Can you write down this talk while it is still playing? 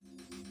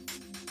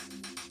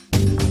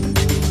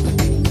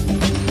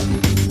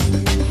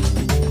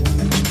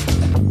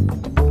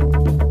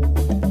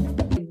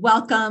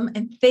welcome,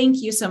 and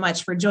thank you so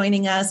much for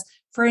joining us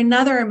for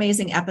another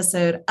amazing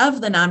episode of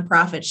the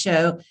Nonprofit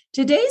Show.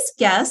 Today's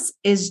guest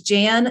is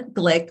Jan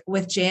Glick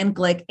with Jan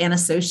Glick and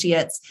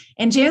Associates.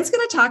 And Jan's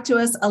going to talk to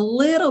us a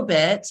little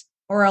bit,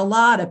 or a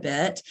lot a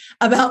bit,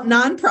 about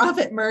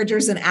nonprofit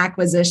mergers and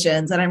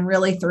acquisitions. And I'm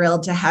really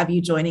thrilled to have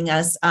you joining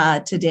us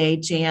today,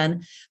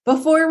 Jan.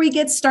 Before we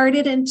get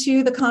started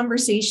into the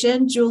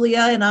conversation, Julia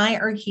and I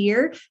are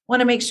here. Want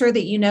to make sure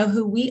that you know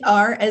who we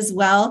are as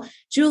well.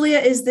 Julia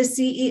is the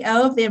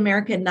CEO of the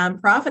American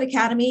Nonprofit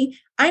Academy.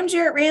 I'm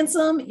Jarrett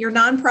Ransom, your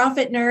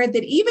nonprofit nerd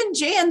that even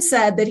Jan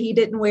said that he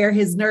didn't wear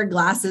his nerd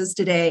glasses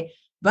today,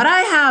 but I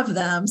have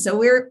them, so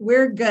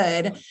we're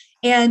good.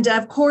 And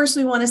of course,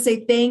 we want to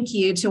say thank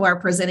you to our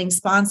presenting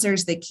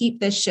sponsors that keep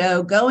this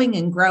show going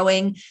and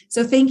growing.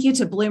 So thank you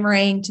to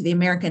Bloomerang, to the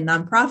American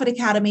Nonprofit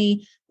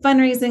Academy,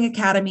 Fundraising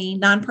Academy,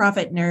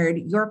 Nonprofit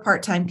Nerd, Your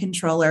Part-Time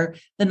Controller,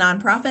 the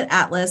Nonprofit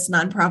Atlas,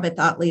 Nonprofit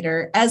Thought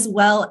Leader, as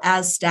well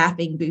as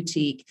Staffing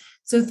Boutique.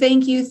 So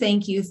thank you,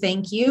 thank you,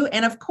 thank you.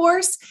 And of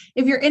course,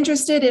 if you're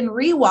interested in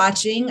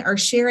rewatching or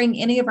sharing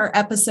any of our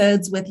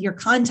episodes with your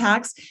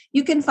contacts,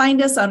 you can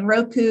find us on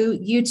Roku,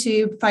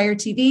 YouTube, Fire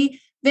TV,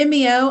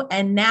 Vimeo,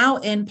 and now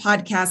in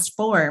podcast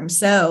form.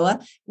 So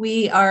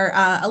we are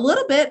a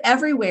little bit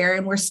everywhere,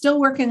 and we're still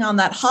working on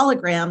that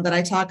hologram that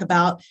I talk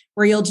about,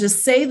 where you'll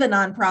just say the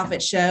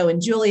Nonprofit Show,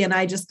 and Julie and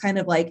I just kind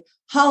of like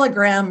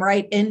hologram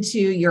right into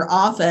your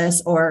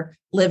office or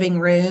living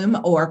room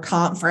or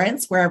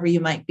conference, wherever you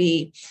might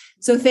be.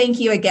 So thank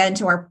you again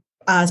to our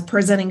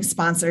presenting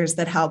sponsors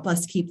that help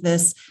us keep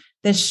this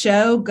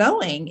show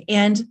going.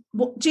 And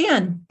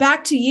Jan,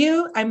 back to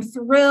you. I'm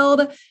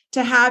thrilled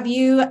to have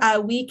you.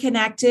 We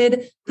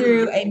connected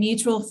through a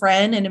mutual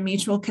friend and a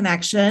mutual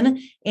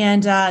connection,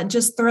 and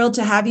just thrilled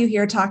to have you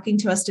here talking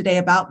to us today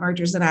about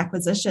mergers and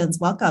acquisitions.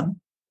 Welcome.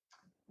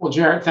 Well,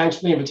 Jarrett, thanks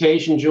for the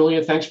invitation.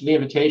 Julia, thanks for the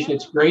invitation.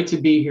 It's great to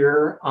be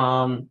here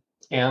and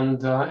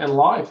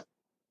live.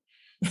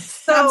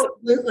 So,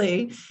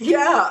 absolutely.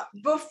 Yeah.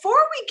 Before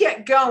we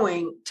get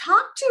going,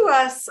 talk to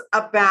us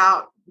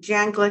about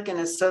Jan Glick and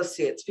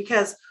Associates,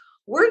 because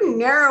we're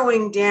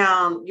narrowing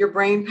down your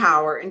brain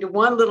power into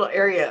one little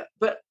area,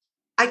 but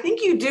I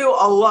think you do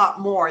a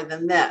lot more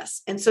than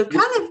this. And so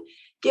kind of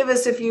give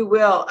us, if you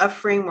will, a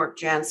framework,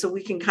 Jan, so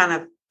we can kind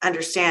of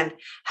understand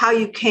how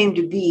you came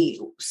to be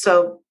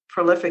so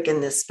prolific in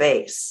this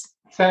space.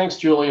 Thanks,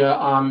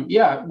 Julia.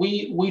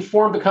 We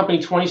formed the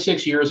company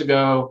 26 years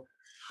ago.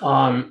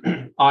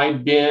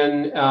 I'd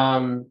been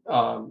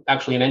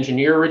actually an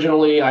engineer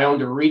originally. I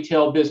owned a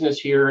retail business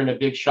here in a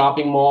big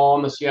shopping mall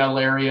in the Seattle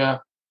area,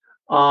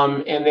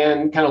 and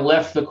then kind of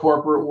left the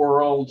corporate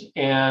world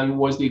and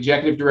was the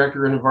executive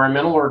director of an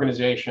environmental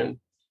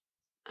organization,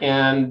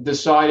 and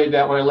decided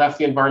that when I left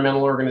the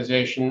environmental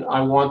organization,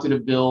 I wanted to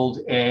build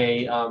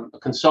a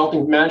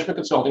management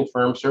consulting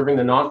firm serving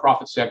the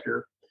nonprofit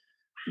sector.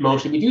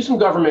 Mostly, we do some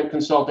government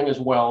consulting as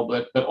well,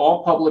 but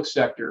all public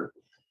sector.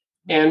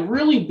 And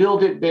really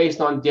build it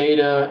based on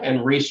data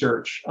and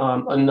research,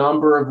 a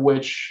number of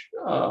which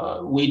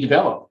we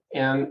develop.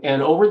 And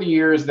over the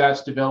years,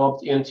 that's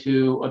developed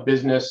into a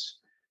business.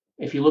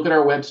 If you look at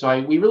our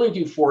website, we really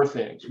do four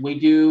things. We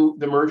do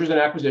the mergers and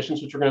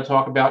acquisitions, which we're going to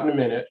talk about in a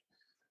minute.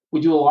 We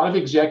do a lot of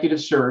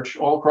executive search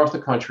all across the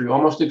country,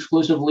 almost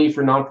exclusively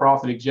for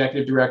nonprofit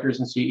executive directors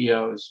and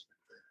CEOs,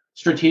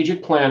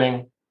 strategic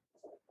planning.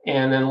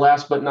 And then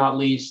last but not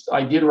least,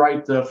 I did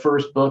write the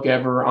first book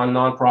ever on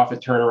nonprofit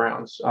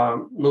turnarounds,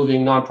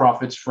 moving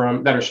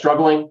nonprofits that are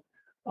struggling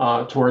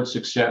towards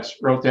success.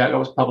 Wrote that. It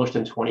was published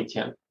in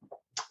 2010.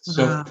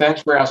 So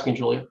Thanks for asking,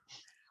 Julia.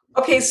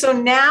 Okay, so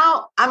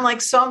now I'm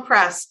like so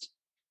impressed.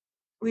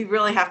 We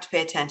really have to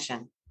pay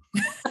attention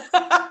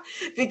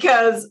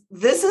because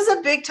this is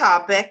a big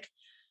topic.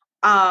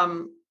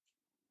 I'm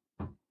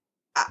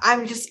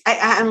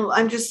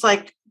just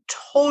like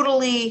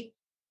totally.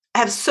 I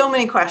have so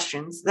many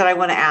questions that I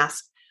want to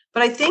ask,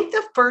 but I think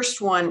the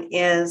first one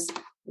is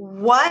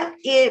what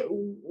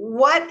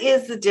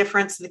is the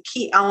difference, the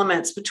key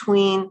elements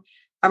between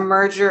a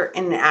merger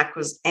and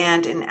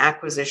an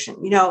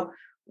acquisition? You know,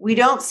 we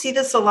don't see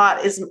this a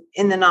lot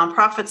in the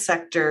nonprofit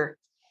sector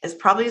as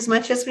probably as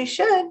much as we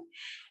should.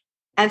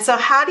 And so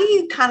how do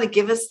you kind of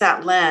give us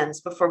that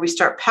lens before we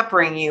start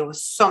peppering you with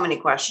so many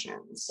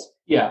questions?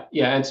 Yeah.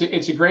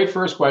 It's a great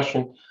first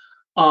question.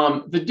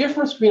 The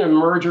difference between a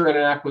merger and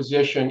an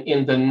acquisition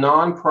in the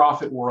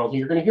nonprofit world, and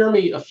you're going to hear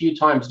me a few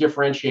times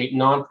differentiate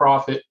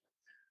nonprofit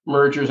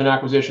mergers and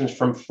acquisitions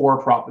from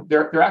for-profit.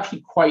 They're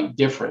actually quite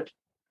different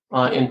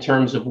in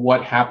terms of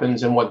what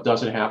happens and what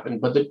doesn't happen.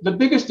 But the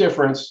biggest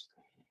difference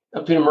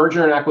between a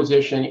merger and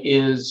acquisition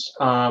is,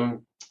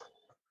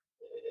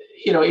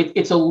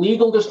 it's a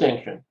legal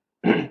distinction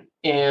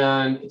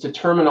and it's a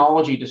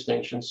terminology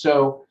distinction.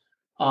 So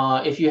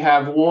if you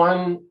have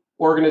one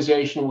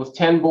organization with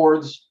 10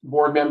 board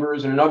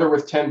members and another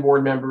with 10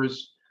 board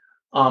members,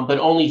 but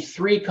only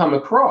 3 come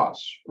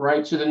across,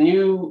 right? So the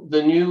new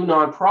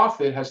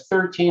nonprofit has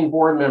 13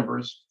 board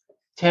members,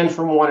 10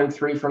 from one and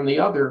 3 from the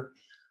other.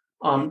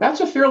 That's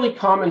a fairly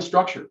common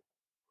structure.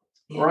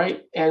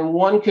 right? And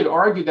one could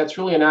argue that's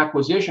really an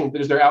acquisition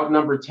because they're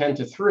outnumbered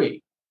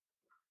 10-3.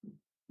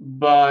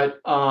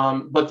 But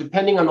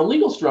depending on the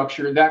legal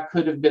structure, that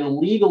could have been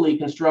legally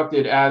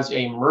constructed as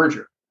a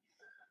merger.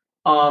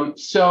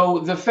 So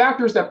the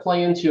factors that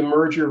play into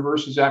merger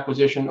versus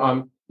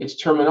acquisition, its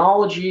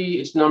terminology,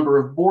 its number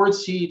of board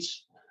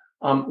seats,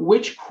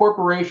 which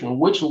corporation,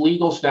 which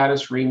legal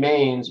status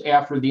remains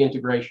after the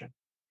integration,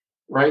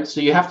 right?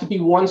 So you have to be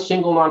one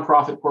single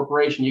nonprofit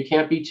corporation. You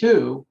can't be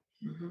two.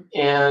 Mm-hmm.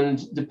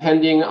 And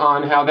depending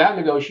on how that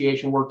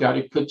negotiation worked out,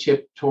 it could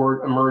tip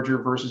toward a merger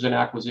versus an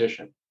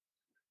acquisition.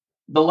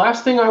 The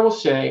last thing I will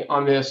say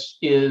on this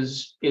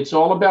is it's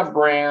all about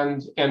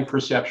brand and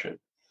perception.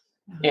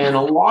 And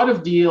a lot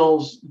of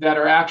deals that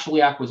are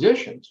actually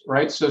acquisitions,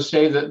 right? So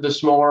say that the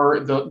smaller,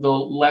 the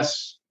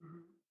less,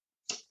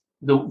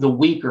 the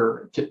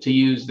weaker, to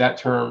use that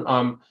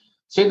term,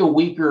 say the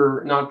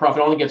weaker nonprofit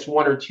only gets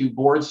 1 or 2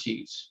 board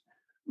seats.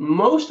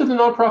 Most of the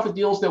nonprofit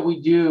deals that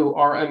we do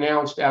are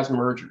announced as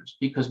mergers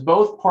because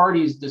both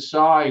parties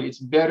decide it's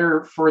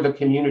better for the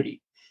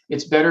community.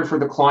 It's better for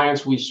the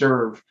clients we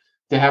serve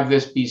to have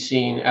this be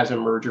seen as a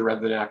merger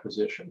rather than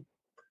acquisition.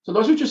 So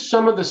those are just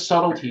some of the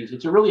subtleties.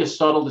 It's really a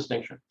subtle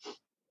distinction.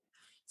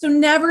 So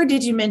never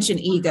did you mention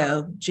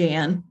ego,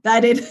 Jan.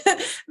 That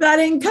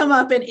didn't come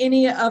up in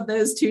any of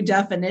those 2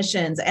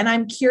 definitions. And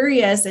I'm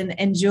curious,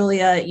 and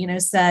Julia,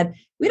 said,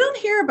 we don't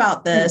hear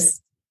about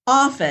this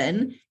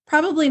often,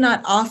 probably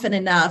not often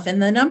enough.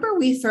 And the number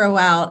we throw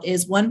out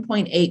is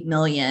 1.8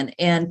 million.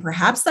 And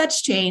perhaps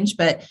that's changed,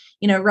 but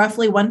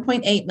roughly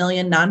 1.8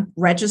 million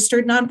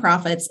non-registered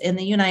nonprofits in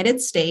the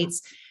United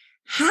States.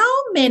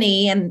 How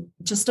many, and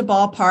just a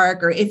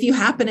ballpark, or if you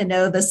happen to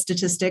know the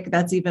statistic,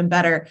 that's even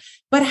better,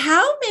 but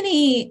how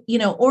many,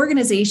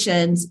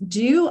 organizations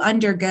do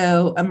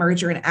undergo a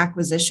merger and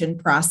acquisition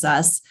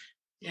process?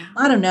 Yeah.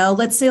 I don't know,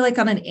 let's say like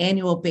on an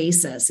annual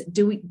basis.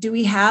 Do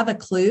we have a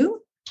clue?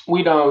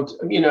 We don't.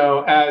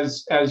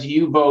 As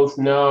you both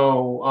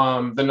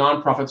know, the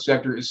nonprofit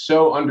sector is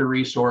so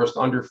under-resourced,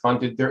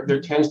 underfunded.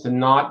 There tends to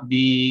not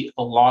be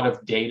a lot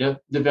of data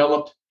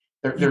developed.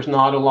 There's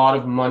not a lot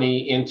of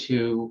money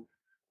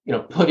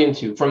put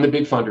into from the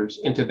big funders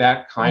into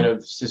that kind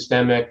of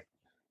systemic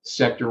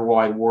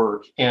sector-wide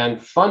work. And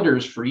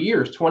funders for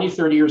years, 20,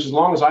 30 years, as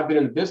long as I've been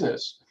in the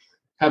business,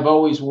 have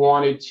always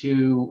wanted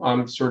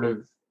to sort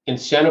of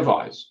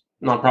incentivize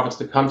nonprofits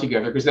to come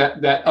together because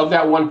that of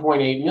that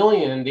 1.8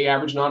 million, the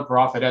average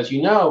nonprofit, as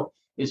you know,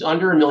 is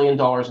under $1 million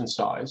in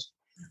size,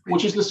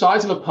 which is the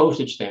size of a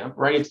postage stamp,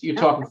 right? You're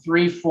talking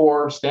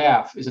 3-4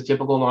 staff is a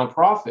typical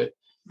nonprofit.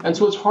 And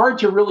so it's hard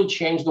to really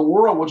change the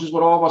world, which is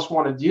what all of us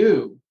want to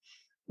do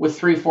with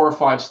 3, 4, or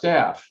 5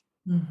 staff.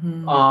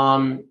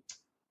 Mm-hmm.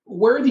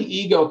 Where the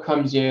ego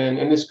comes in,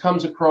 and this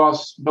comes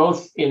across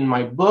both in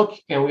my book,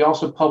 and we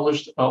also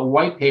published a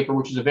white paper,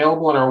 which is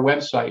available on our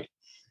website,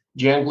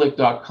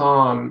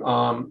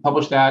 janglick.com,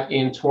 published that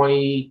in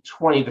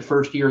 2020, the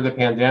first year of the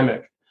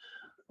pandemic.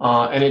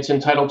 And it's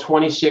entitled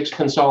 26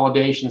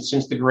 Consolidations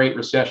Since the Great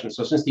Recession.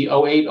 So since the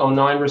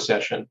 08-09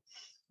 recession,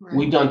 right,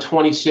 we've done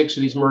 26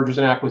 of these mergers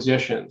and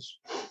acquisitions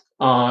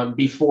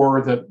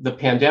before the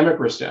pandemic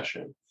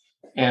recession.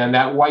 And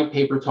that white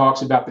paper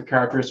talks about the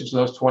characteristics of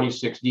those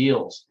 26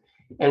 deals.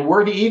 And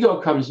where the ego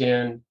comes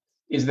in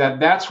is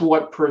that's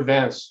what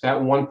prevents that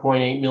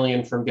 1.8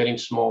 million from getting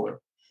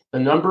smaller. The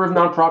number of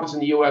nonprofits in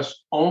the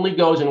US only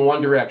goes in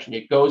one direction.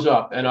 It goes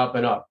up and up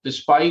and up,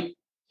 despite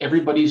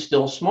everybody's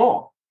still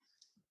small.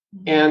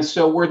 And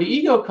so where the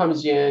ego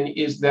comes in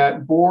is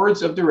that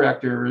boards of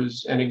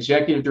directors and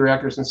executive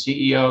directors and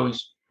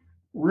CEOs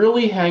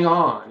really hang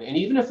on. And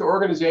even if the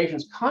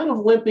organization's kind of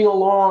limping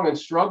along and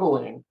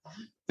struggling,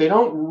 they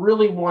don't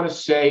really want to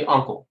say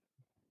uncle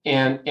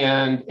and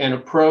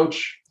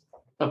approach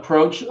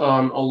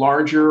a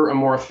larger, a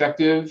more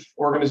effective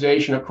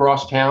organization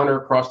across town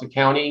or across the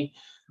county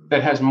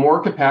that has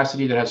more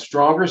capacity, that has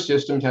stronger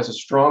systems, has a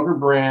stronger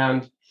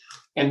brand,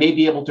 and may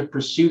be able to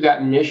pursue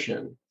that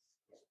mission.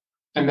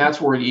 And that's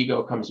where the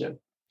ego comes in.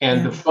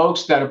 And the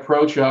folks that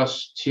approach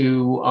us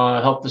to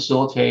help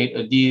facilitate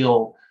a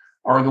deal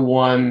are the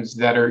ones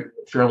that are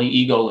fairly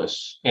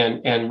egoless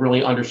and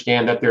really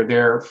understand that they're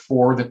there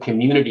for the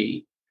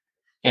community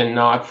and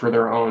not for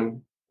their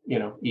own,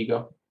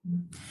 ego.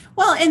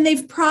 Well, and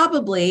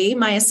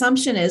my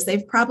assumption is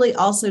they've probably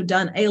also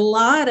done a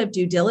lot of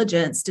due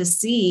diligence to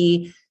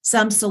see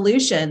some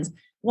solutions.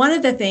 One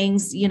of the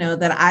things,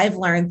 that I've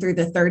learned through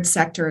the Third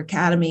Sector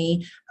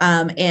Academy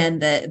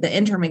and the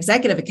Interim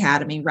Executive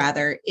Academy,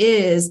 rather,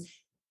 is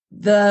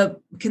the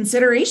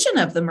consideration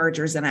of the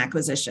mergers and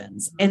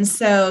acquisitions. And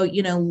so,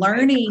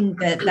 learning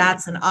that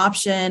that's an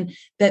option,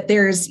 that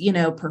there's,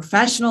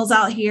 professionals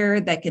out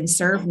here that can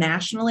serve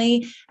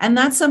nationally. And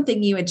that's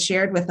something you had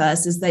shared with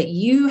us, is that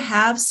you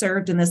have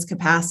served in this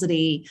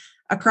capacity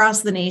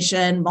across the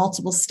nation,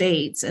 multiple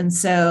states. And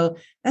so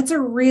that's a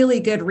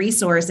really good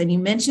resource. And you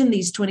mentioned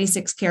these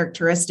 26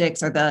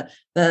 characteristics, or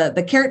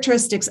the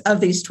characteristics of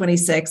these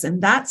 26.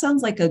 And that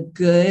sounds like a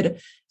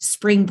good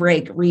spring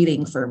break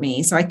reading for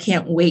me. So I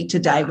can't wait to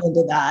dive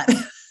into that.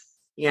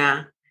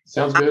 Yeah.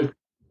 Sounds good.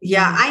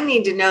 Yeah, I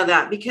need to know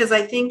that because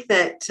I think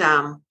that,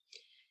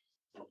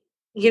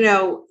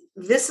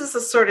 this is the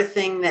sort of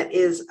thing that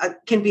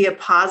can be a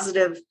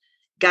positive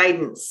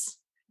guidance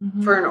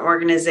for an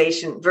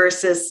organization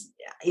versus,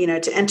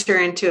 to enter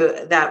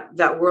into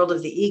that world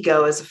of the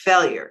ego as a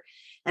failure.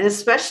 And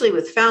especially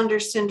with founder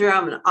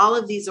syndrome and all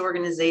of these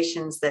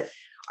organizations that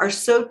are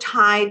so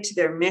tied to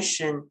their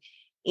mission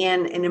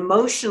in an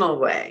emotional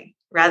way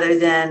rather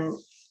than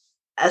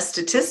a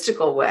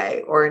statistical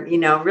way, or,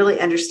 really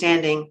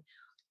understanding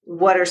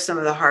what are some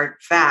of the hard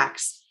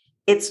facts.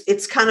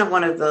 It's kind of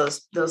one of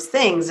those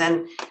things.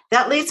 And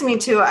that leads me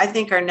to, I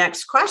think, our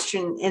next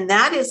question. And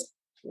that is,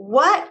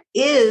 what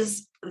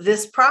is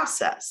this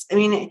process? I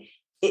mean,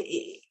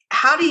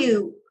 how do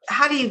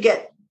you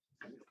get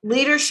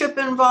leadership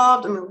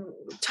involved? I mean,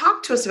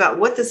 talk to us about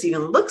what this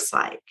even looks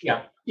like.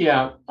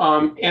 Yeah.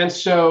 And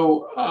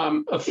so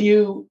a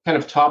few kind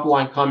of top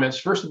line comments.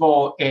 First of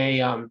all,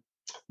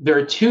 there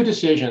are two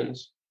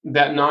decisions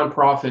that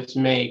nonprofits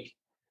make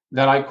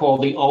that I call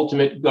the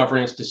ultimate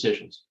governance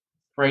decisions,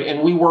 right?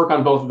 And we work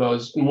on both of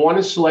those. And one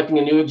is selecting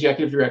a new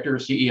executive director or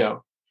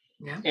CEO,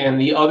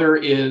 and the other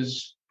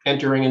is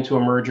entering into a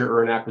merger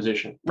or an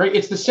acquisition, right?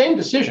 It's the same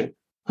decision.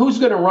 Who's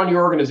going to run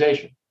your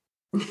organization,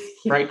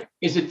 right?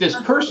 Is it this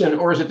person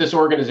or is it this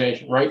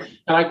organization, right?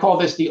 And I call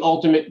this the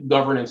ultimate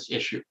governance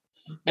issue.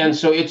 And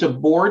so it's a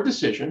board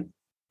decision.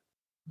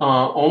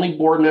 Only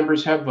board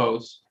members have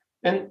votes.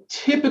 And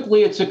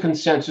typically it's a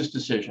consensus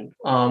decision.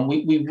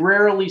 We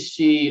rarely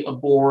see a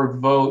board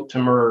vote to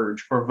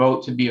merge or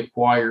vote to be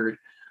acquired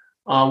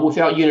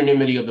without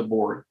unanimity of the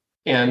board.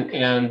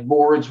 And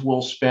boards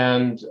will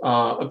spend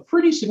a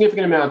pretty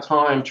significant amount of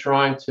time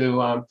trying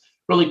to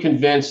really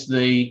convince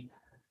the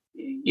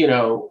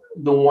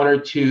one or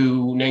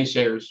two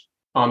naysayers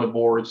on the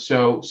board.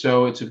 So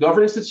it's a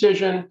governance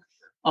decision.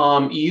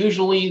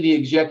 Usually the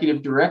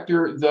executive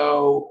director,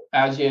 though,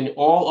 as in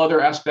all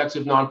other aspects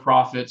of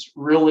nonprofits,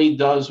 really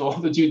does all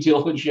the due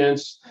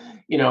diligence,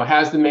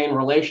 has the main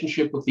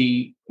relationship with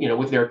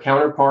with their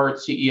counterpart,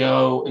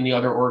 CEO in the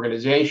other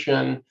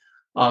organization,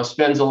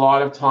 spends a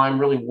lot of time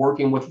really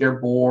working with their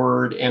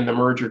board and the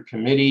merger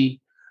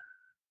committee.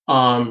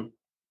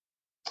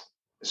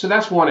 So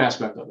that's one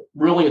aspect of it.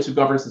 Really, it's a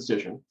governance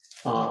decision.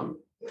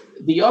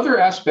 The other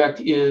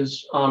aspect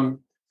is,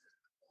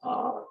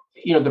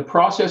 the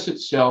process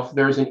itself.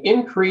 There's an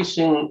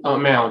increasing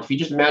amount. If you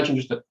just imagine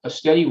just a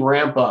steady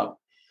ramp up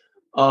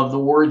of the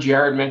word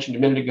Jared mentioned a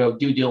minute ago,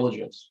 due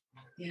diligence.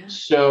 Yeah.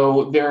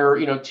 So there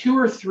are, 2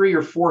 or 3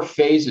 or 4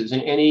 phases in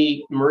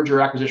any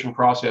merger acquisition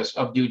process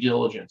of due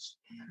diligence.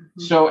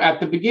 Mm-hmm. So at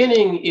the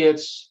beginning,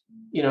 it's,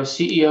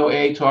 CEO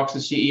A talks to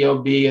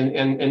CEO B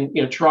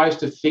and tries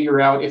to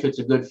figure out if it's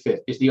a good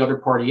fit. Is the other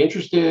party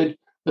interested?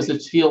 Does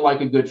it feel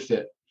like a good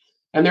fit?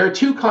 And there are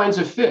 2 kinds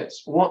of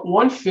fits.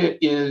 One fit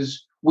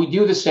is we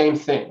do the same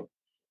thing.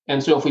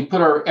 And so if we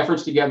put our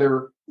efforts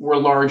together, we're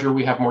larger,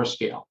 we have more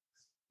scale.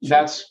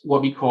 That's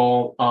what we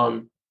call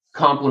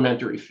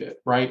complementary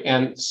fit, right?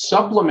 And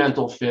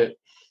supplemental fit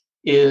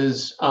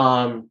is,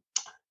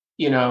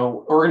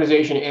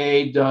 organization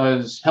A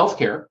does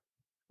healthcare,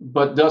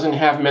 but doesn't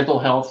have mental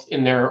health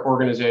in their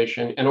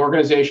organization. And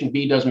organization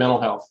B does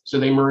mental health. So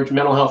they merge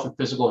mental health and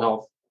physical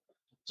health.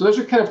 So those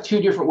are kind of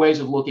 2 different ways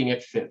of looking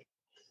at fit.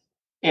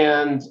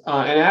 And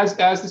as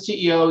the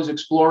CEOs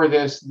explore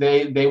this,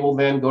 they will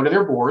then go to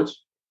their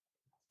boards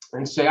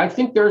and say, I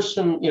think there's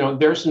some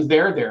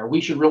there.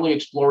 We should really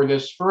explore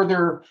this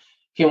further.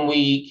 Can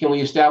we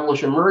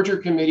establish a merger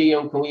committee,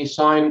 and can we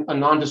sign a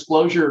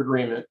non-disclosure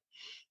agreement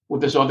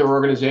with this other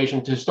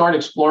organization to start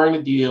exploring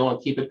the deal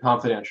and keep it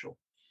confidential?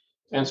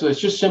 And so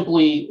it's just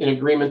simply an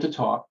agreement to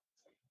talk.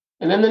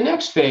 And then the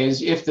next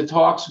phase, if the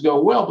talks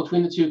go well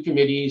between the 2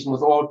 committees and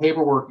with all the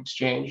paperwork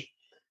exchanged,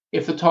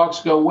 if the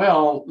talks go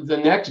well, the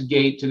next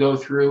gate to go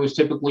through is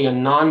typically a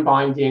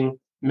non-binding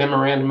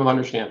memorandum of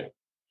understanding.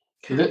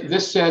 So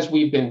this says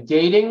we've been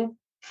dating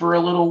for a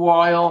little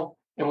while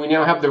and we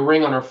now have the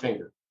ring on our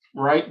finger,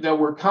 right? That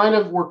we're kind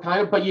of,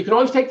 but you can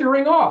always take the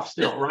ring off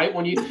still, right?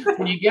 When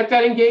you get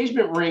that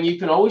engagement ring, you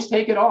can always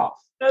take it off.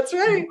 That's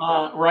right.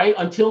 Right?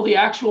 Until the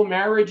actual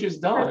marriage is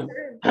done.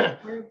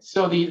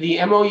 So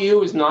the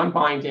MOU is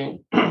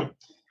non-binding.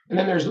 And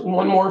then there's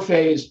one more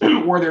phase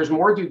where there's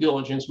more due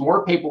diligence,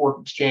 more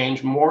paperwork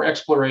exchange, more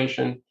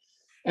exploration.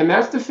 And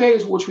that's the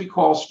phase which we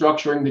call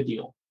structuring the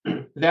deal.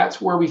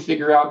 That's where we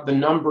figure out the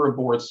number of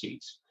board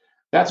seats.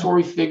 That's where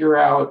we figure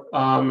out,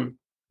 Jan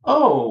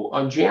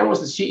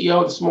was the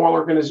CEO of the small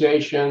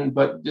organization,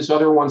 but this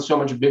other one's so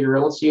much bigger.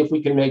 Let's see if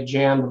we can make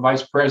Jan the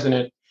vice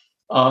president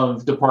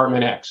of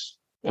Department X.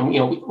 And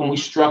when we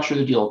structure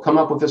the deal, come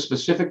up with the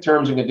specific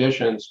terms and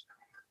conditions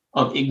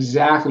of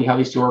exactly how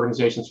these 2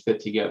 organizations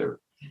fit together.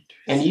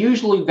 And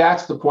usually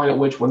that's the point at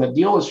which, when the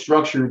deal is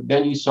structured,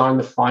 then you sign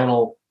the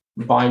final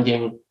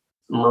binding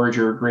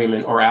merger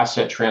agreement or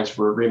asset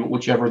transfer agreement,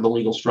 whichever the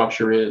legal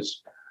structure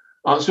is.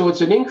 So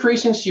it's an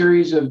increasing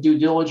series of due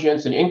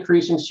diligence, an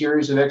increasing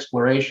series of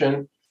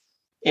exploration,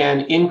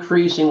 and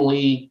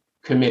increasingly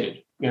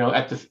committed.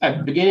 At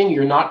the beginning,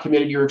 you're not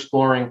committed, you're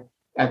exploring.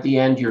 At the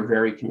end, you're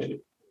very committed.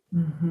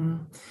 Mm-hmm.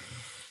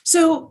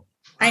 So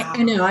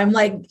I know I'm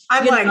like,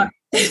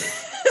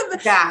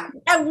 yeah.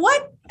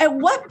 At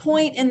what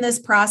point in this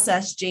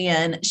process,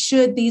 Jan,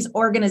 should these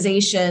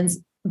organizations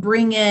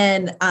bring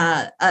in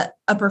a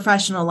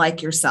professional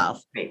like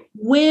yourself? Right.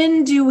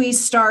 When do we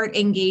start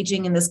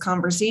engaging in this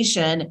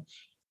conversation?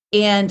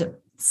 And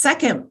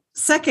second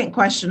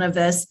question of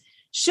this,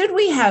 should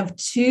we have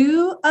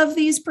two of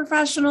these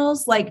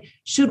professionals? Like,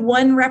 should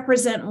one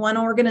represent one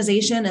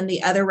organization and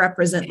the other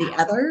represent the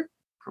other?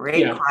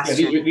 Great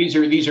question. Yeah,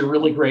 these are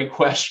really great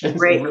questions.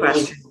 Great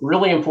question.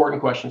 Really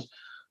important questions.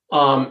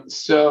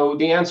 So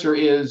the answer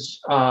is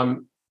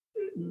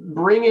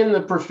bring in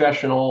the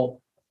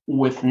professional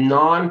with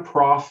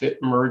nonprofit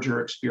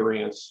merger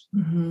experience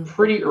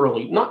pretty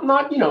early. Not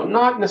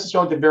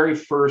necessarily the very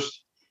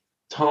first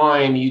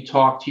time you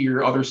talk to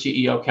your other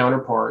CEO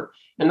counterpart,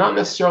 and not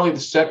necessarily the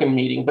second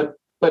meeting,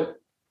 but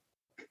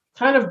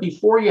kind of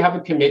before you have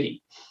a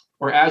committee,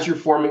 or as you're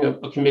forming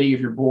a committee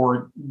of your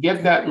board,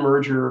 get that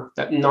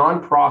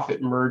nonprofit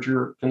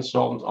merger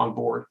consultant on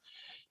board.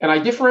 And I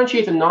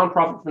differentiate the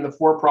nonprofit from the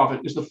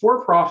for-profit because the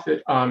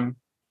for-profit,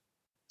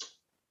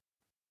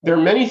 there are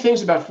many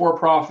things about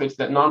for-profits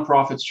that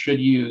nonprofits should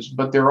use,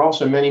 but there are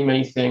also many,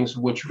 many things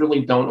which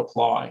really don't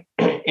apply.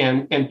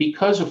 And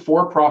because a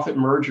for-profit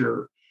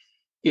merger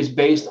is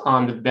based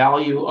on the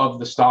value of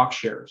the stock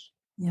shares,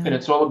 and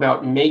it's all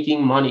about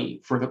making money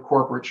for the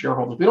corporate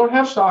shareholders. We don't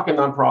have stock in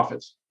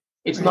nonprofits.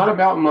 It's not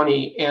about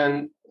money,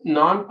 and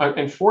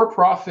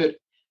for-profit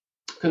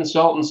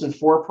consultants and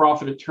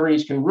for-profit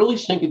attorneys can really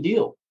sink a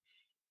deal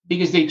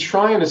because they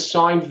try and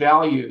assign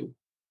value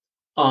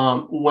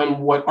when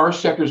what our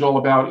sector is all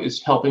about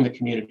is helping the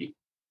community.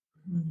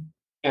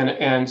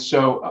 And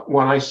so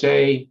when I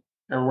say,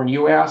 or when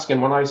you ask,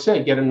 and when I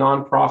say, get a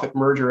nonprofit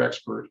merger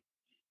expert,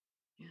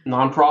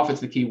 nonprofit's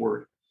the key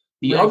word.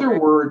 The other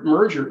word,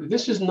 merger,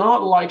 this is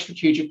not like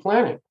strategic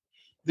planning.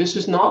 This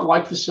is not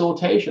like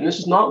facilitation. This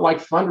is not like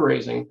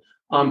fundraising.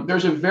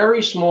 There's a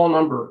very small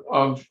number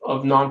of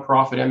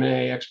nonprofit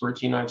M&A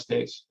experts in the United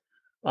States.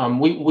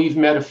 We've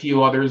met a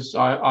few others.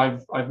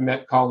 I've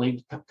met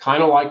colleagues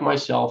kind of like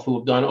myself who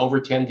have done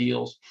over 10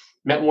 deals.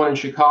 Met one in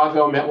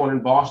Chicago, met one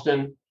in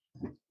Boston.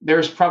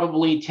 There's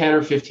probably 10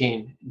 or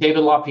 15.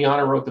 David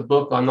LaPiana wrote the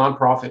book on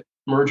nonprofit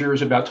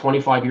mergers about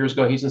 25 years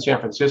ago. He's in San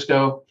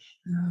Francisco.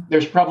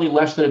 There's probably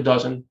less than a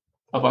dozen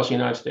of us in the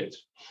United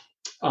States.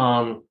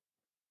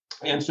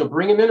 And so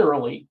bring them in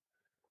early.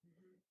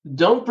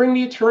 Don't bring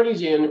the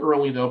attorneys in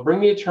early, though.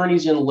 Bring the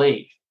attorneys in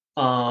late.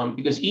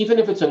 Because even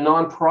if it's a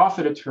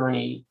nonprofit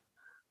attorney,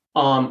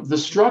 the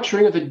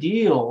structuring of the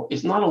deal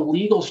is not a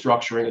legal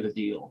structuring of the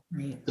deal.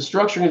 Right. The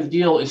structuring of the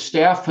deal is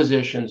staff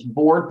positions,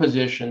 board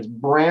positions,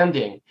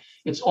 branding.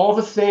 It's all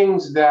the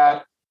things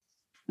that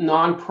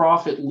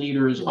nonprofit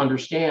leaders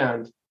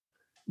understand.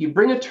 You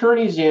bring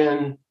attorneys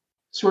in,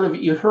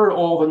 you heard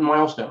all the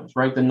milestones,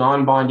 right? The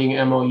non-binding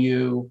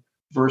MOU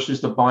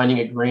versus the binding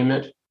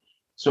agreement.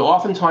 So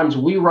oftentimes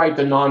we write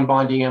the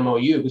non-binding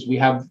MOU because we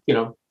have,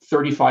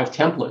 35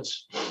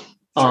 templates,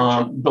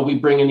 but we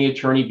bring in the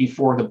attorney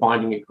before the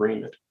binding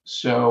agreement.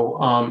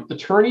 So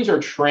attorneys are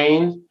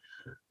trained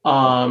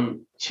to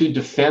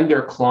defend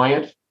their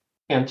client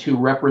and to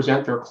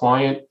represent their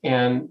client.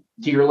 And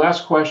to your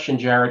last question,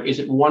 Jared, is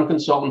it one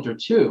consultant or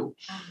two?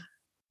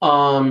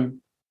 So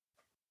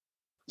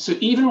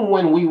even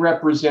when we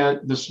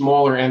represent the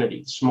smaller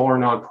entity, the smaller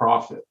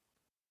nonprofit,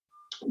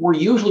 we're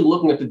usually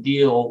looking at the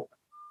deal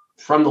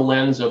from the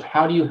lens of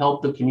how do you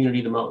help the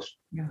community the most?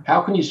 Yeah.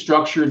 How can you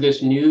structure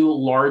this new,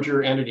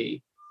 larger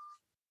entity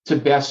to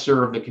best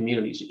serve the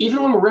communities?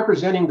 Even when we're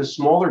representing the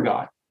smaller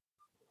guy,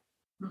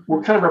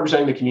 we're kind of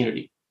representing the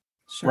community,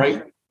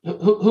 right?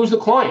 Who's the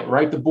client,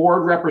 right? The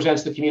board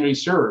represents the community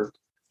served.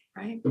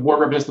 Right. The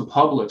board represents the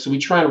public. So we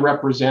try and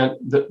represent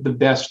the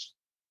best,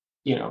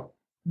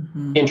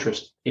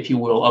 interest, if you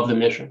will, of the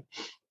mission.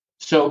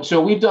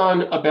 So we've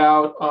done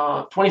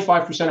about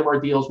 25% of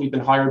our deals. We've been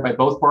hired by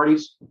both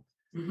parties.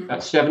 About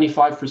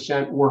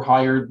 75% were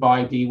hired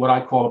by what I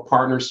call a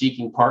partner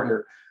seeking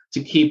partner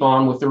to keep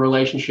on with the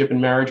relationship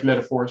and marriage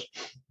metaphors.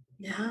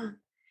 Yeah,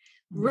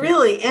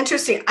 really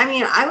interesting. I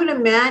mean, I would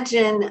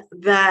imagine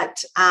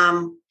that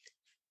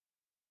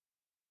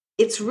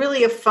it's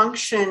really a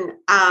function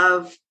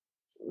of,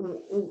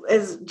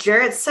 as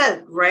Jared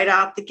said, right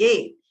out the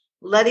gate,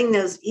 letting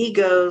those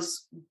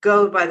egos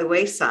go by the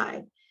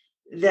wayside.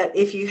 That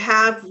if you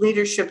have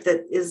leadership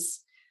that is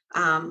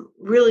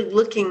really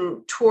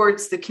looking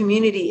towards the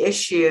community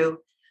issue,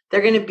 they're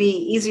going to be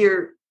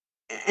easier,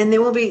 and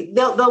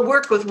they'll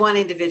work with one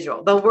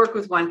individual, they'll work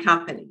with one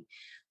company.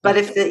 But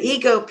if the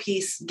ego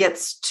piece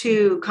gets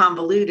too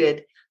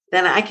convoluted,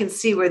 then I can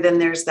see where then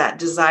there's that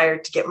desire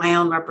to get my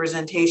own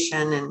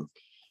representation and,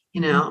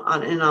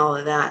 and all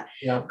of that.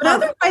 Yeah. But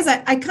otherwise,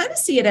 I kind of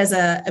see it as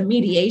a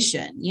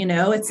mediation,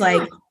 it's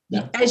like,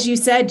 as you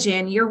said,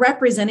 Jan, you're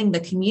representing the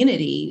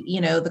community,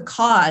 the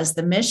cause,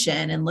 the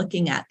mission, and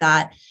looking at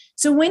that.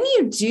 So when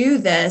you do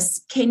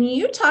this, can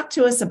you talk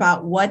to us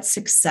about what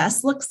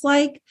success looks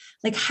like?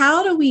 Like,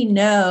 how do we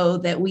know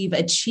that we've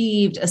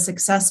achieved a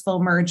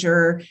successful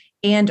merger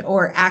and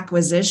or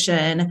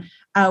acquisition,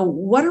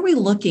 what are we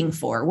looking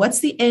for? What's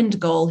the end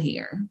goal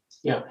here?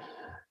 Yeah.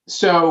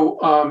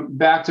 So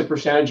back to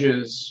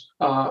percentages,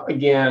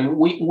 again,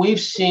 we've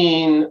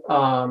seen,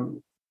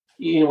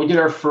 we did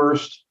our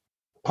first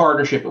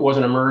partnership. It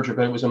wasn't a merger,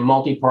 but it was a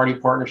multi-party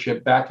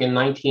partnership back in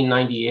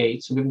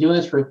 1998. So we've been doing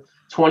this for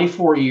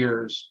 24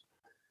 years,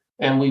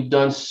 and we've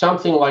done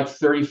something like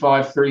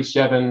 35,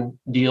 37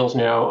 deals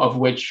now, of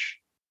which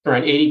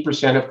around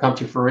 80% have come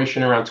to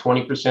fruition, around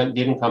 20%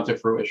 didn't come to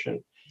fruition.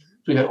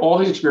 So we've had all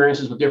these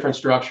experiences with different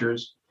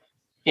structures,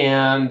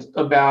 and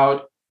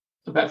about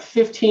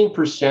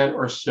 15%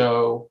 or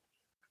so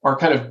are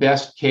kind of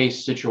best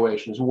case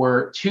situations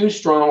where two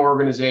strong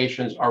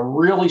organizations are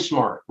really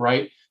smart,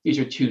 right? These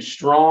are two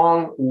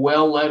strong,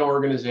 well-led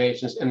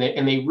organizations, and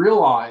they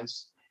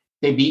realize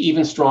they'd be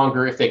even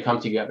stronger if they come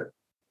together.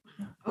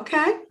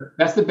 Okay.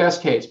 That's the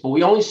best case, but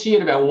we only see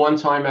it about one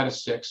time out of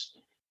six.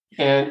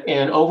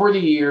 And over the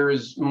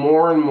years,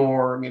 more and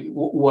more,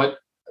 what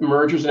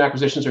mergers and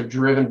acquisitions are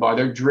driven by,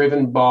 they're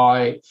driven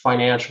by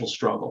financial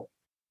struggle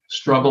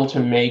to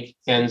make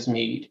ends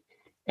meet.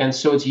 And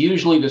so it's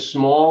usually the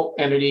small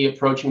entity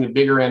approaching the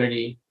bigger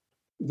entity,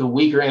 the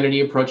weaker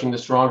entity approaching the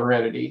stronger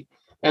entity.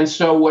 And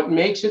so what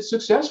makes it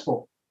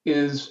successful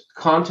is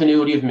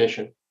continuity of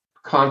mission,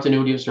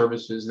 continuity of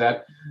services.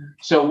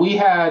 So we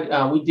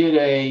did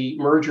a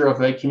merger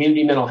of a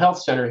community mental health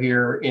center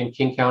here in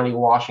King County,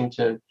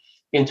 Washington,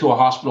 into a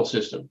hospital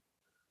system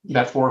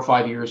about 4 or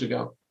 5 years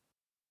ago.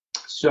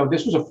 So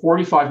this was a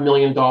 $45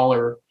 million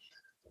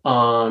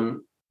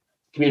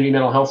community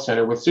mental health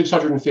center with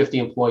 650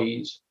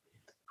 employees.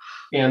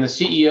 And the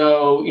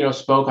CEO,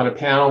 spoke on a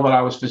panel that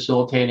I was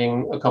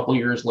facilitating a couple of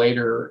years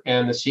later.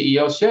 And the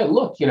CEO said,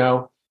 look,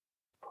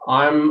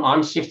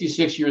 I'm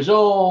 66 years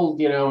old,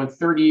 in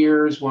 30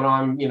 years when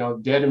I'm,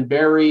 dead and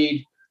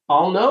buried,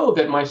 I'll know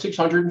that my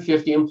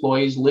 650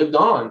 employees lived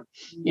on,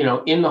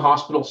 in the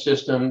hospital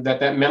system,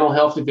 that mental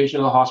health division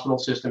of the hospital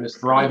system is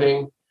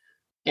thriving,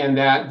 and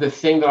that the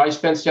thing that I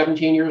spent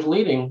 17 years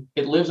leading,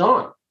 it lives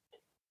on.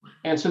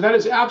 And so that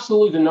is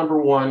absolutely the number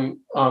one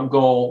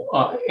goal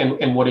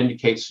and what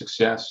indicates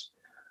success.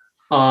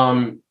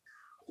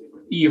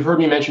 You've heard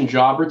me mention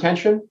job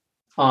retention.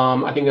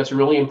 I think that's a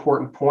really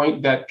important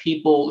point that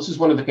this is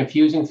one of the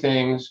confusing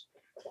things.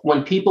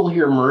 When people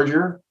hear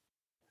merger,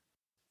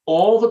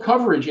 all the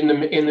coverage in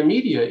the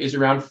media is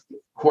around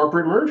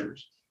corporate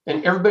mergers.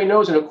 And everybody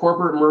knows in a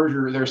corporate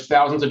merger, there's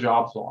thousands of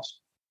jobs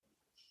lost.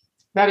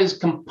 That is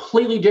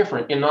completely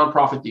different in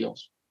nonprofit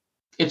deals.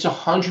 It's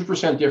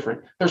 100%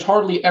 different. There's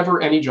hardly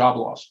ever any job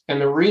loss. And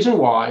the reason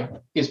why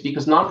is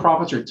because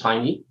nonprofits are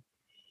tiny,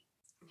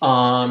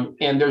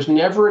 and there's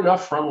never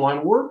enough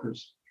frontline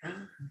workers.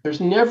 There's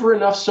never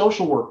enough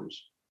social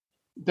workers.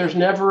 There's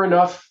never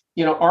enough,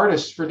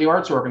 artists for the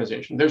arts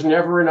organization. There's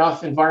never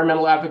enough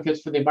environmental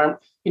advocates for the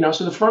environment.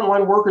 So the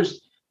frontline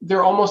workers,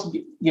 they're almost,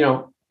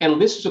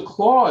 and this is a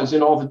clause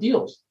in all the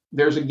deals.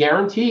 There's a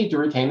guarantee to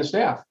retain the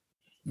staff.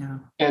 Yeah.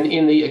 And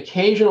in the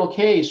occasional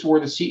case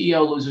where the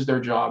CEO loses their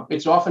job,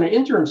 it's often an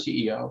interim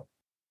CEO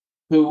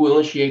who will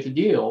initiate the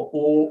deal,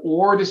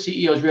 or the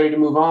CEO is ready to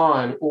move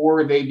on,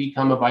 or they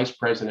become a vice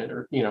president,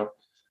 or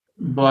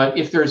But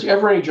if there's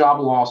ever any job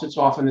loss, it's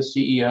often the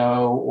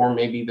CEO or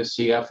maybe the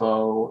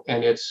CFO,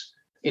 and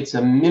it's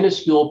a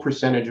minuscule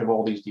percentage of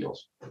all these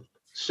deals.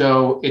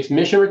 So it's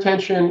mission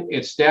retention,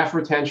 it's staff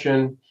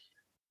retention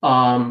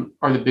are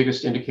the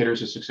biggest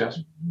indicators of success.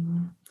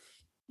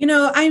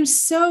 I'm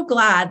so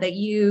glad that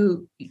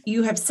you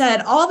have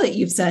said all that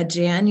you've said,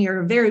 Jan.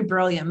 You're a very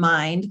brilliant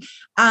mind.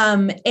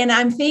 And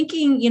I'm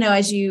thinking,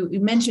 as you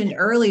mentioned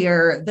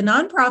earlier, the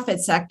nonprofit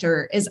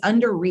sector is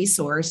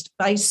under-resourced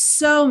by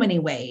so many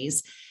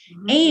ways.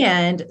 Mm-hmm.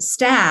 And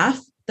staff,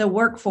 the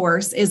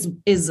workforce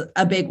is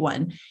a big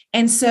one.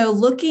 And so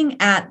looking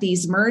at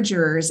these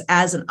mergers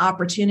as an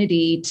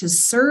opportunity to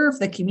serve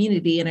the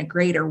community in a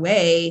greater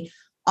way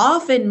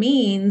often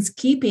means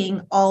keeping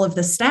all of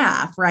the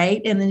staff,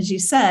 right? And as you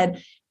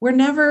said, we're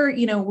never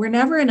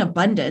in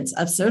abundance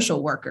of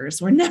social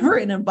workers. We're never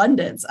in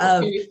abundance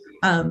of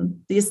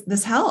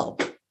this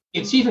help.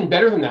 It's even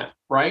better than that,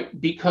 right?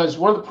 Because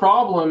one of the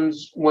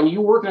problems when you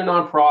work in a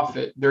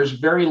nonprofit, there's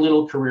very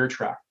little career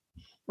track,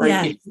 right?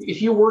 Yeah.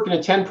 If you work in a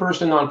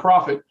 10-person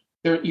nonprofit,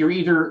 you're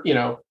either,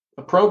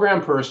 a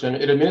program person,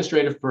 an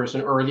administrative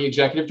person, or the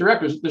executive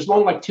director. There's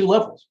only like 2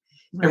 levels.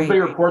 Right.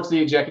 Everybody reports to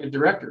the executive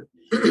director.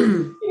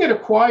 You get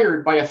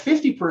acquired by a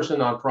 50-person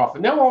nonprofit.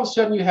 Now, all of a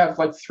sudden, you have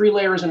like 3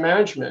 layers of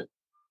management.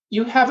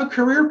 You have a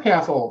career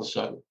path all of a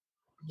sudden.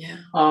 Yeah.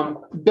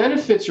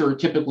 Benefits are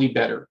typically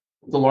better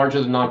the larger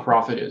the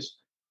nonprofit is.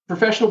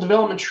 Professional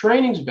development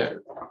training is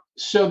better.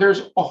 So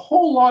there's a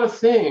whole lot of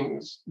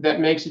things that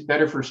makes it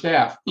better for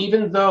staff,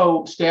 even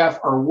though staff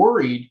are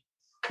worried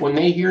when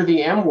they hear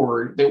the M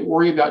word, they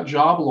worry about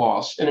job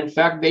loss. And in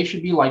fact, they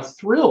should be like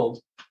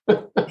thrilled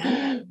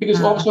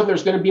because all of a sudden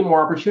there's going to be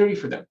more opportunity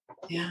for them.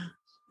 Yeah.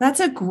 That's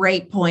a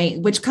great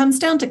point, which comes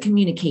down to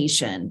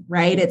communication,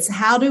 right? It's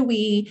how do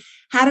we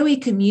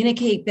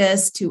communicate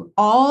this to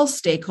all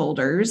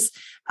stakeholders,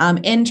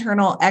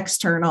 internal,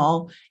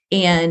 external,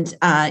 and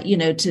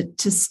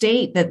to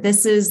state that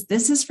this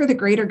is for the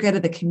greater good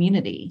of the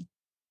community.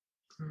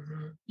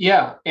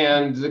 Yeah,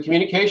 and the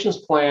communications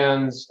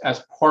plans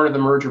as part of the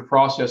merger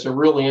process are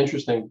really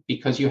interesting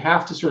because you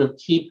have to sort of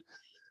keep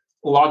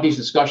a lot of these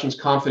discussions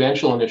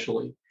confidential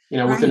initially,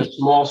 within a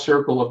small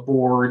circle of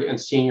board and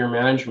senior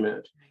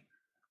management.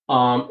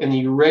 And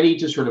you're ready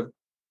to sort of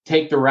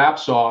take the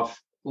wraps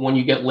off when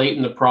you get late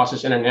in the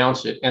process and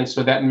announce it. And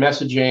so that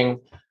messaging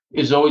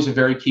is always a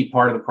very key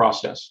part of the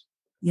process.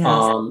 Yes.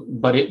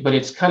 But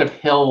it's kind of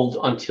held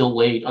until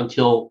late,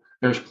 until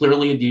there's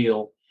clearly a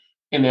deal.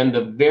 And then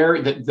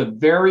the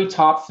very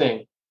top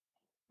thing,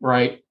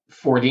 right,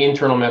 for the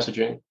internal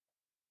messaging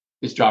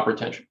is job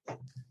retention.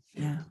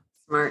 Yeah.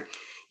 Smart.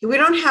 We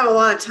don't have a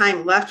lot of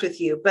time left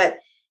with you, but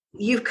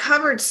you've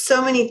covered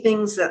so many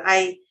things that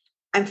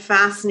I'm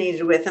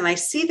fascinated with. And I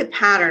see the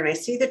pattern. I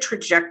see the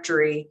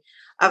trajectory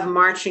of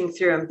marching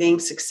through and being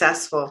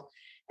successful.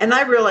 And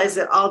I realize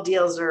that all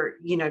deals are,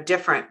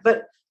 different.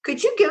 But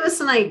could you give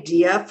us an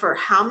idea for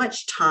how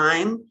much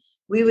time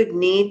we would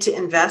need to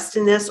invest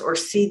in this or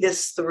see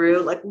this through?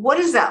 Like, what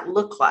does that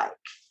look like?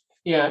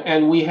 Yeah,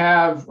 and we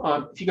have,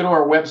 if you go to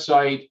our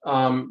website,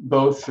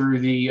 both through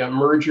the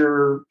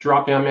merger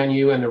drop-down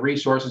menu and the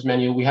resources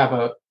menu, we have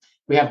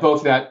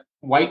both that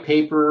white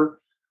paper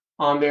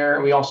on there,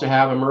 and we also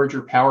have a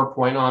merger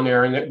PowerPoint on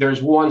there. And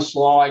there's one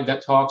slide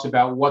that talks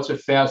about what's a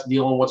fast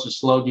deal and what's a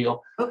slow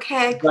deal.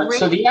 Okay, great.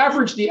 So the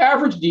average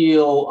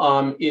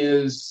deal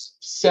is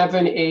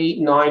 7, 8,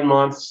 9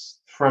 months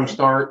from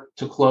start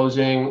to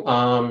closing.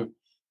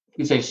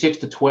 You say 6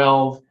 to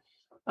 12.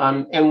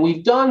 And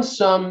we've done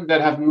some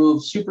that have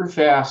moved super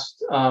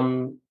fast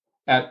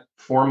at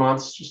 4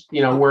 months, just,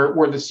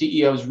 where the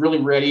CEO is really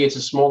ready. It's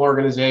a small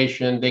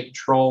organization. They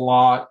control a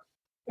lot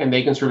and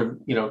they can sort of,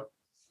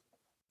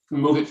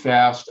 move it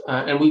fast.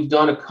 And we've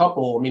done a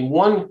couple. I mean,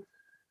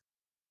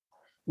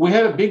 we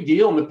had a big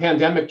deal and the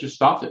pandemic just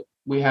stopped it.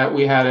 We had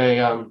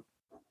a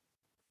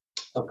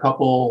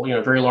couple,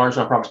 very large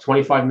nonprofits,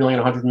 $25 million,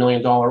 $100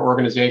 million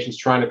organizations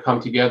trying to come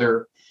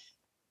together.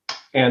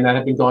 And that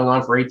had been going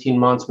on for 18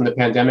 months when the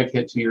pandemic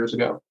hit 2 years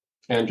ago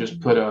and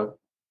just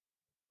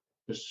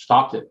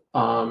stopped it.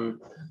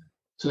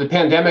 So the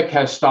pandemic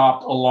has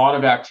stopped a lot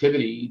of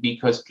activity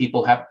because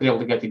people have been able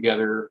to get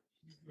together.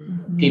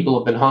 Mm-hmm. People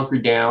have been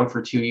hunkered down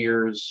for 2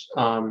 years.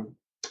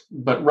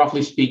 But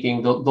roughly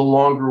speaking, the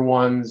longer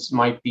ones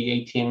might be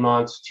 18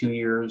 months, 2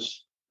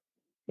 years.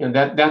 And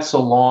that's a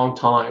long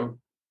time,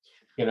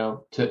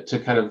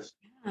 to kind of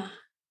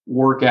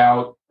work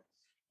out.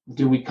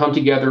 Do we come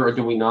together or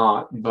do we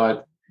not?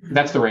 But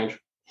that's the range.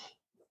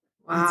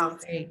 Wow.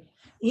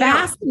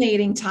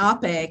 Fascinating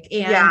topic.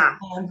 And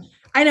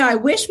I know I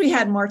wish we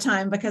had more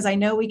time because I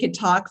know we could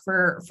talk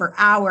for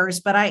hours,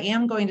 but I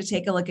am going to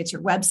take a look at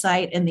your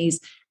website and these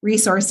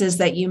resources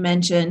that you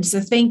mentioned.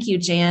 So thank you,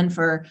 Jan,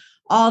 for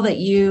all that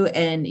you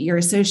and your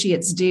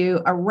associates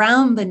do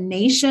around the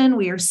nation.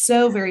 We are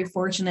so very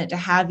fortunate to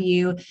have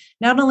you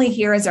not only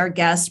here as our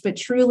guest, but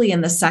truly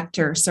in the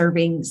sector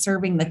serving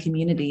the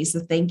community. So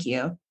thank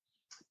you.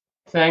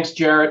 Thanks,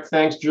 Jarrett.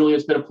 Thanks, Julia.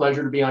 It's been a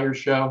pleasure to be on your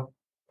show.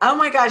 Oh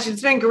my gosh,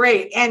 it's been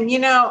great. And,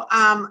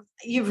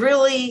 you've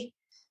really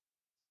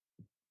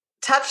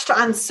touched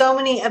on so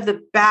many of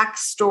the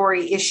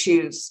backstory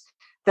issues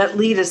that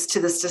lead us to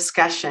this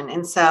discussion.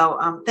 And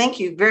so thank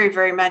you very,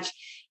 very much.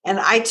 And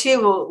I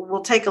too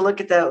will take a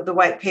look at the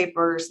white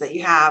papers that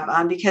you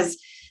have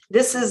because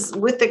this is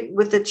with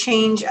the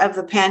change of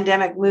the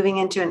pandemic moving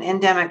into an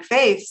endemic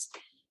phase.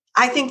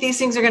 I think these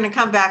things are going to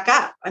come back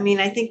up. I mean,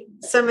 I think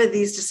some of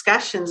these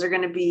discussions are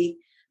going to be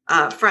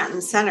front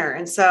and center.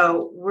 And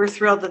so we're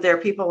thrilled that there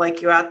are people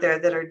like you out there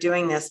that are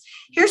doing this.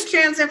 Here's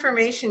Jan's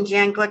information,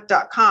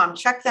 janglick.com.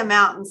 Check them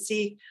out and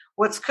see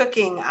what's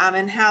cooking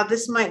and how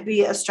this might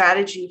be a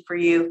strategy for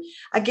you.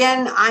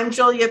 Again, I'm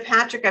Julia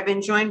Patrick. I've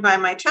been joined by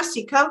my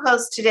trusty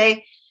co-host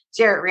today,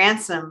 Jarrett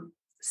Ransom,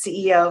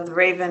 CEO of the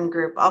Raven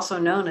Group, also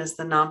known as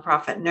the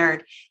Nonprofit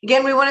Nerd.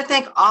 Again, we want to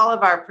thank all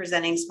of our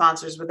presenting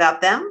sponsors.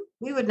 Without them,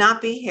 we would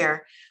not be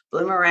here.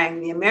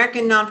 Bloomerang, the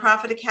American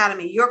Nonprofit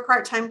Academy, Your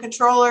Part-Time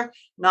Controller,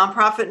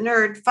 Nonprofit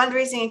Nerd,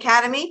 Fundraising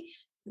Academy,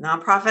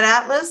 Nonprofit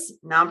Atlas,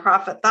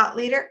 Nonprofit Thought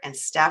Leader, and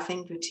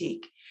Staffing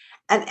Boutique.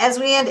 And as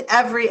we end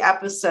every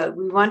episode,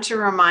 we want to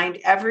remind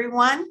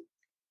everyone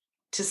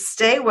to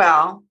stay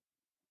well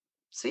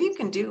so you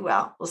can do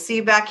well. We'll see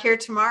you back here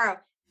tomorrow.